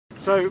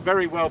So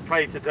very well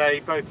played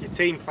today. Both your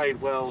team played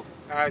well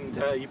and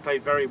you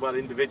played very well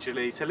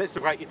individually. So let's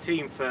talk about your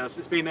team first.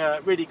 It's been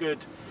a really good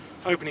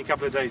opening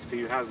couple of days for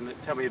you, hasn't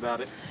it? Tell me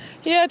about it.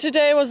 Yeah,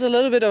 today was a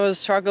little bit of a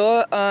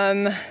struggle.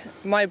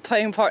 My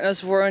playing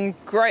partners weren't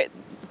quite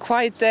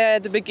there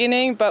at the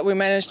beginning, but we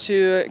managed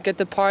to get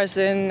the pars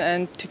in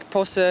and to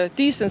post a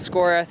decent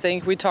score. I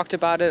think we talked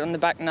about it on the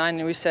back nine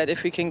and we said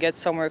if we can get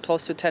somewhere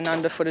close to 10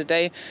 under for the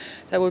day,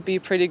 that would be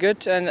pretty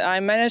good. And I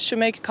managed to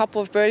make a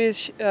couple of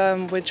birdies,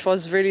 which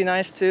was really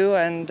nice too.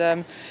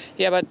 And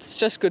yeah, but it's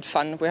just good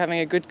fun. We're having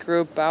a good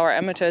group. Our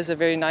amateur is a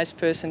very nice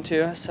person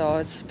too, so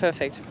it's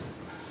perfect.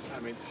 I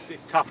mean,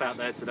 it's tough out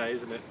there today,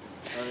 isn't it?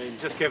 I mean,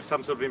 just give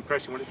some sort of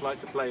impression what it's like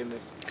to play in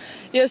this.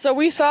 Yeah, so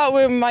we thought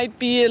we might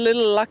be a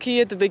little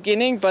lucky at the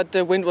beginning, but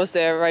the wind was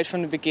there right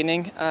from the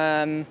beginning.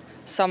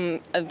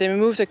 They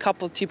moved a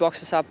couple tee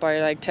boxes up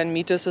by like 10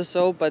 meters or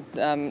so, but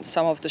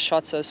some of the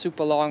shots are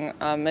super long.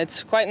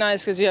 It's quite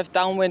nice because you have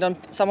downwind on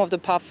some of the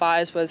par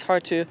fives, but it's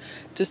hard to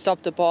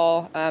stop the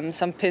ball.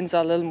 Some pins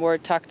are a little more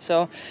tucked,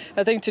 so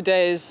I think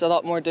today is a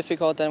lot more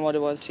difficult than what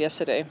it was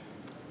yesterday.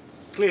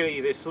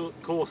 Clearly this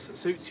course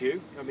suits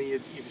you. I mean, you're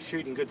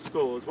shooting good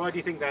scores. Why do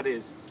you think that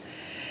is?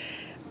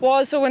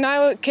 Well, so when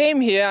I came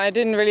here, I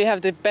didn't really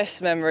have the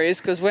best memories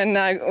because when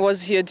I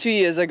was here 2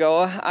 years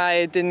ago,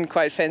 I didn't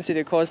quite fancy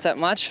the course that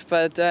much.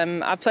 But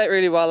I played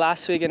really well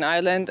last week in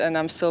Ireland and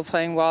I'm still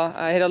playing well.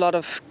 I hit a lot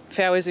of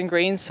fairways and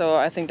greens, so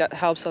I think that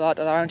helps a lot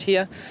around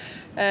here.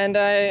 And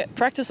I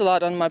practice a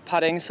lot on my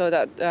putting, so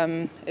that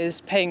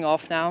is paying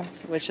off now,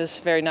 which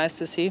is very nice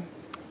to see.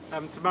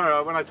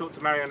 Tomorrow, when I talked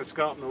to Mariana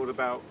Skarpnord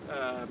about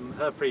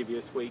her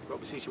previous week,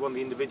 obviously she won the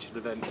individual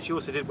event, she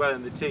also did well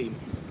in the team.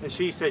 And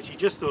she said she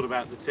just thought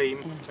about the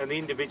team and the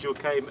individual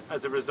came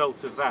as a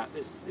result of that.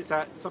 Is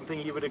that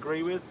something you would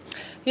agree with?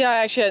 Yeah, I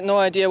actually had no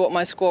idea what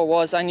my score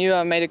was. I knew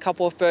I made a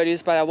couple of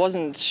birdies, but I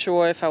wasn't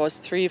sure if I was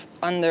 3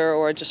 under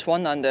or just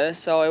 1 under.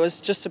 So it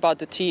was just about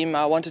the team.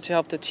 I wanted to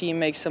help the team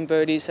make some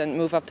birdies and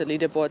move up the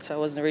leaderboard, so I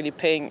wasn't really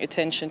paying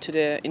attention to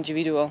the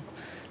individual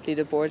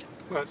leaderboard.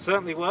 Well, it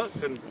certainly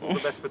worked, and all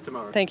the best for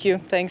tomorrow. Thank you.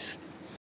 Thanks.